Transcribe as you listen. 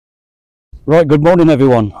Right, good morning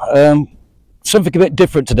everyone. Something a bit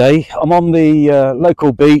different today. I'm on the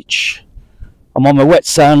local beach. I'm on the wet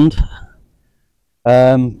sand. What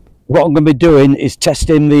I'm going to be doing is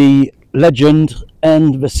testing the Legend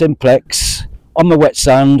and the Simplex on the wet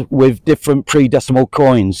sand with different pre-decimal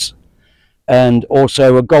coins, and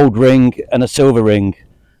also a gold ring and a silver ring.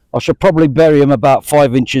 I should probably bury them about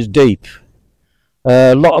 5 inches deep.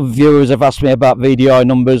 A lot of viewers have asked me about VDI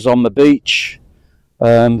numbers on the beach,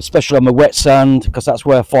 especially on the wet sand, because that's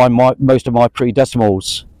where I find most of my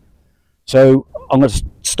pre-decimals. So I'm going to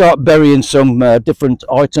start burying some different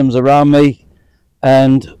items around me,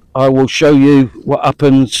 and I will show you what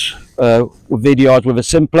happens with VDIs with a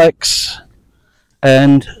Simplex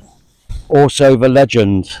and also the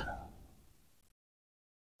Legend.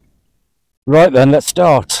 Right then, let's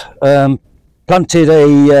start. Planted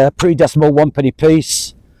a pre-decimal 1p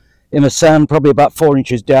piece in the sand, probably about 4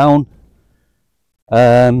 inches down.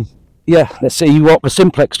 Yeah, let's see what the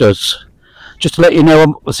Simplex does. Just to let you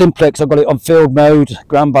know, the Simplex, I've got it on field mode,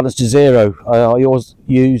 ground balance to 0. I always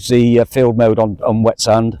use the field mode on wet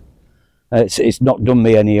sand. It's not done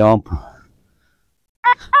me any harm.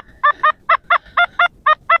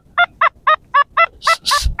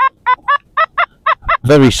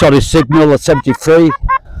 Very solid signal at 73.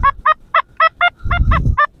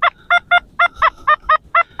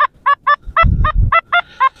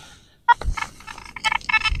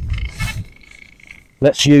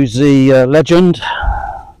 Let's use the Legend.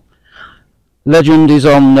 Legend is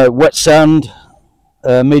on wet sand,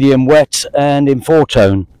 medium wet, and in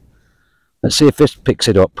 4-tone. Let's see if this picks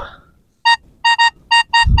it up.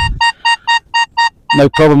 No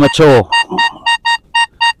problem at all.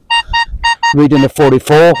 Reading a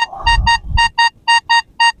 44.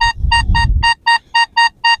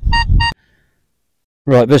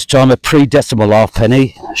 Right, this time a pre-decimal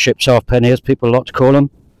halfpenny, ship's halfpenny as people like to call them.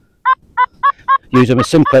 Using a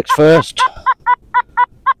Simplex first.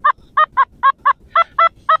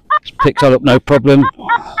 Picks that up no problem.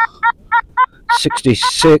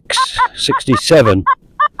 66, 67.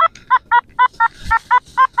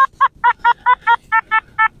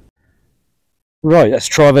 Right, let's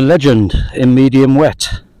try the Legend in medium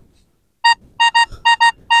wet.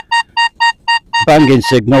 Banging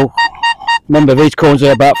signal. Remember, these coins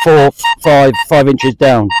are about 5 inches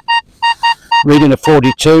down. Reading a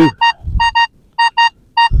 42.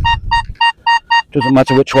 Doesn't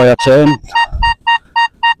matter which way I turn.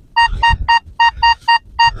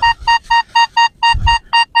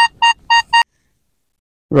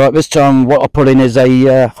 Right, this time what I put in is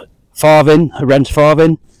a farthing, a rent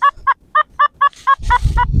farthing.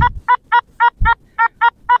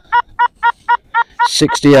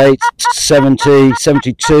 $68, $70,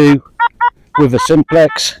 $72 with a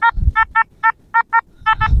Simplex.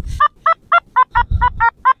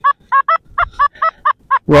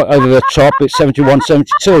 Right over the top, it's 71,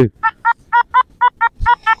 72.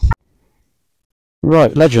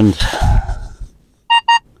 Right, Legend.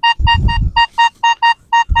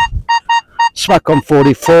 Smack on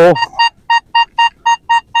 44.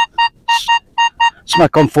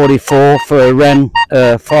 Smack on 44 for a Ren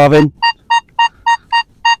farthing.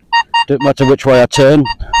 Don't matter which way I turn.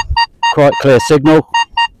 Quite clear signal.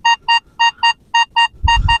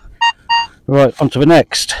 Right, on to the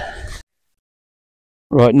next.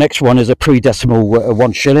 Right, next one is a pre-decimal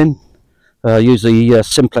 1 shilling. Use the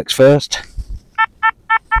Simplex first.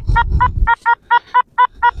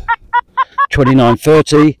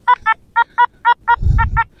 29.30.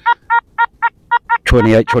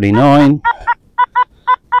 28.29.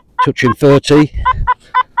 Touching 30.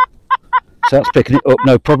 So that's picking it up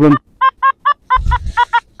no problem.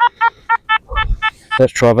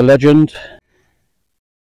 Let's try the Legend.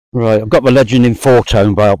 Right, I've got the Legend in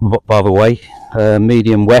 4-tone by the way,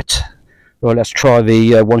 medium wet. Right, let's try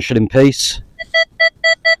the 1 shilling piece.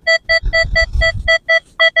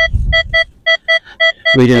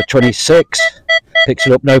 Reading a 26, picks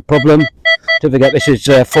it up no problem. Don't forget this is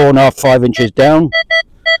 4.5, 5 inches down.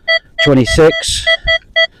 26.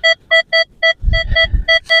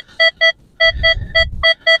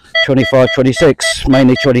 25, 26,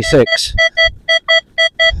 mainly 26.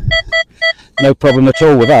 No problem at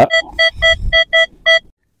all with that.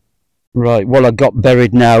 Right, what I've got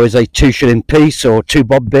buried now is a 2 shilling piece, or 2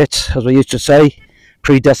 bob bit, as I used to say,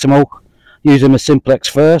 pre-decimal. Using the Simplex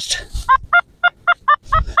first.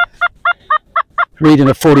 Reading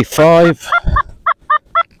a 45.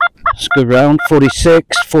 It's good round.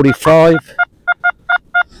 46, 45.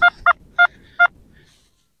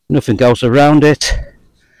 Nothing else around it.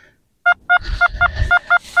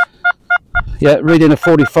 Yeah, reading a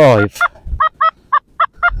 45.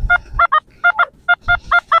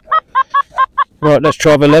 Right, let's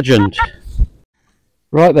try the legend.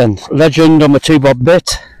 Right then, legend on the 2-bob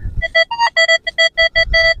bit.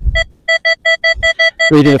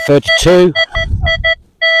 Reading a 32.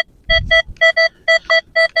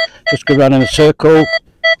 Just go round in a circle.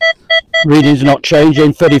 Reading's not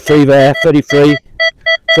changing. 33 there, 33,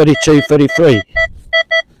 32, 33.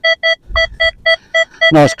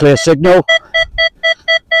 Nice clear signal.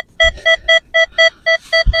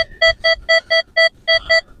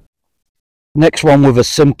 Next one with a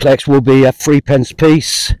simplex will be a 3p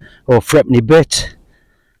piece or threepenny bit.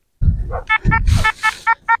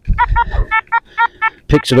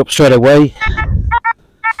 Picks it up straight away.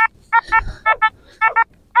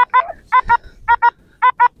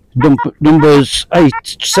 Numbers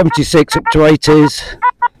 76 up to 80s.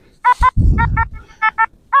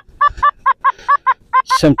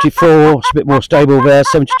 74, it's a bit more stable there.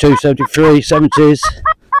 72, 73, 70s.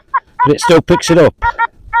 But it still picks it up.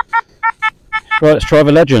 Right, let's try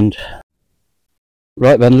the legend.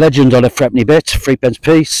 Right then, legend on a threepenny bit, 3p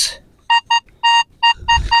piece.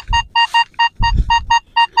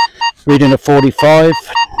 Reading a 45,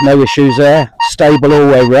 no issues there. Stable all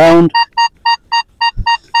the way round.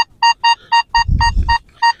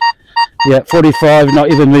 Yeah, 45,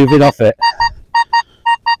 not even moving off it.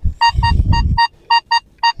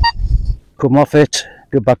 Come off it,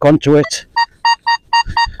 go back onto it.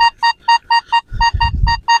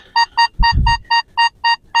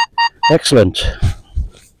 Excellent.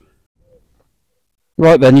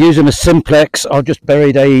 Right then, using a simplex, I've just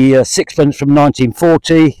buried a 6p from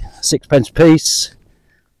 1940, 6p piece.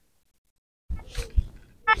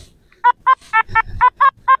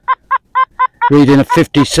 Reading a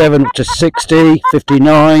 57 up to 60,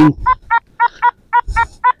 59,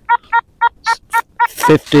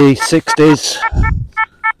 50, 60s.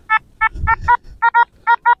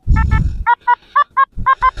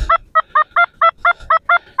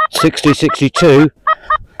 60, 62.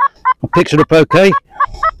 I picked it up okay.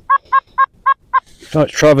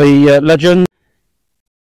 Let's try the legend.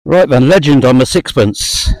 Right then, legend on the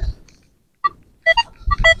 6p.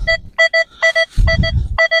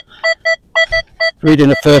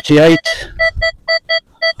 Reading a 38.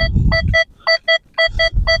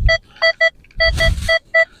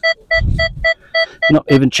 Not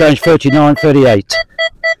even changed. 39, 38.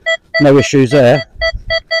 No issues there.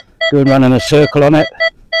 Going round in a circle on it.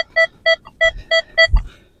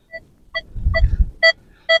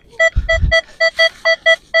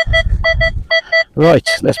 Right,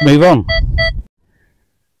 let's move on.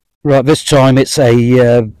 Right, this time it's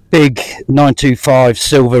a big 925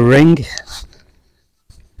 silver ring.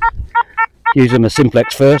 Using the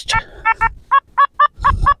simplex first.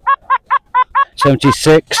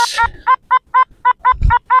 76,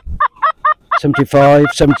 75,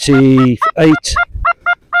 78,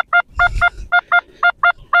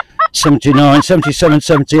 79, 77,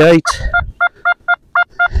 78.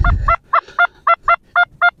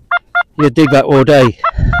 You dig that all day.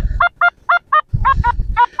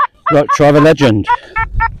 Right, try the legend.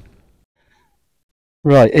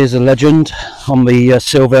 Right, here's a legend on the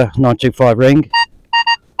silver 925 ring.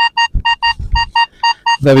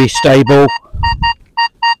 Very stable.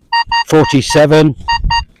 47,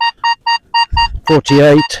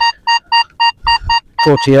 48,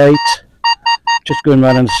 48. Just going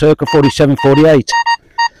around in a circle. 47, 48.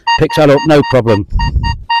 Picks that up, no problem.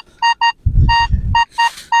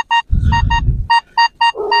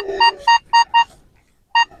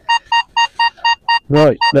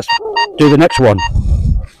 Right, let's do the next one.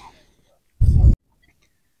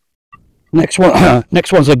 Next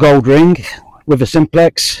one's a gold ring with a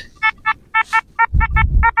simplex.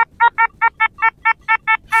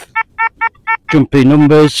 Jumpy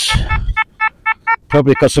numbers,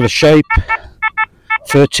 probably because of the shape.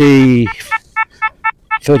 30,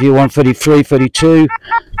 31, 33, 32,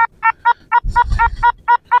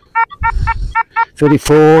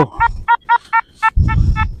 34.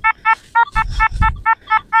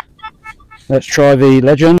 Let's try the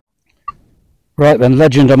legend. Right then,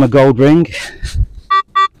 legend on the gold ring.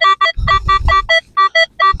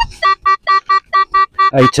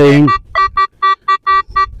 $18,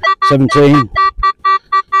 17,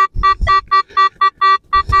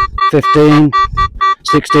 15,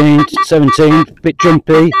 16, 17, bit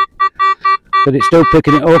jumpy, but it's still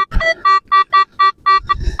picking it up.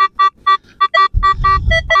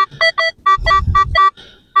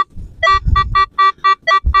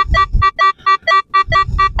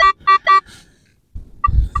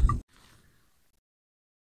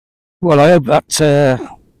 Well, I hope that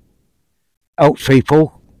helps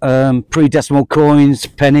people. Pre-decimal coins,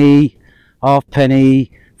 penny, half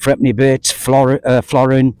penny, threepenny bit, florin,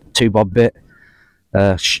 2-bob bit.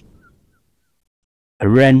 a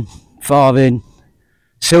wren, farthing,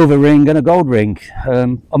 silver ring and a gold ring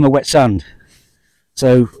on the wet sand.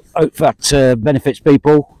 So hope that benefits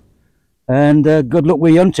people, and good luck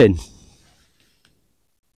with your hunting.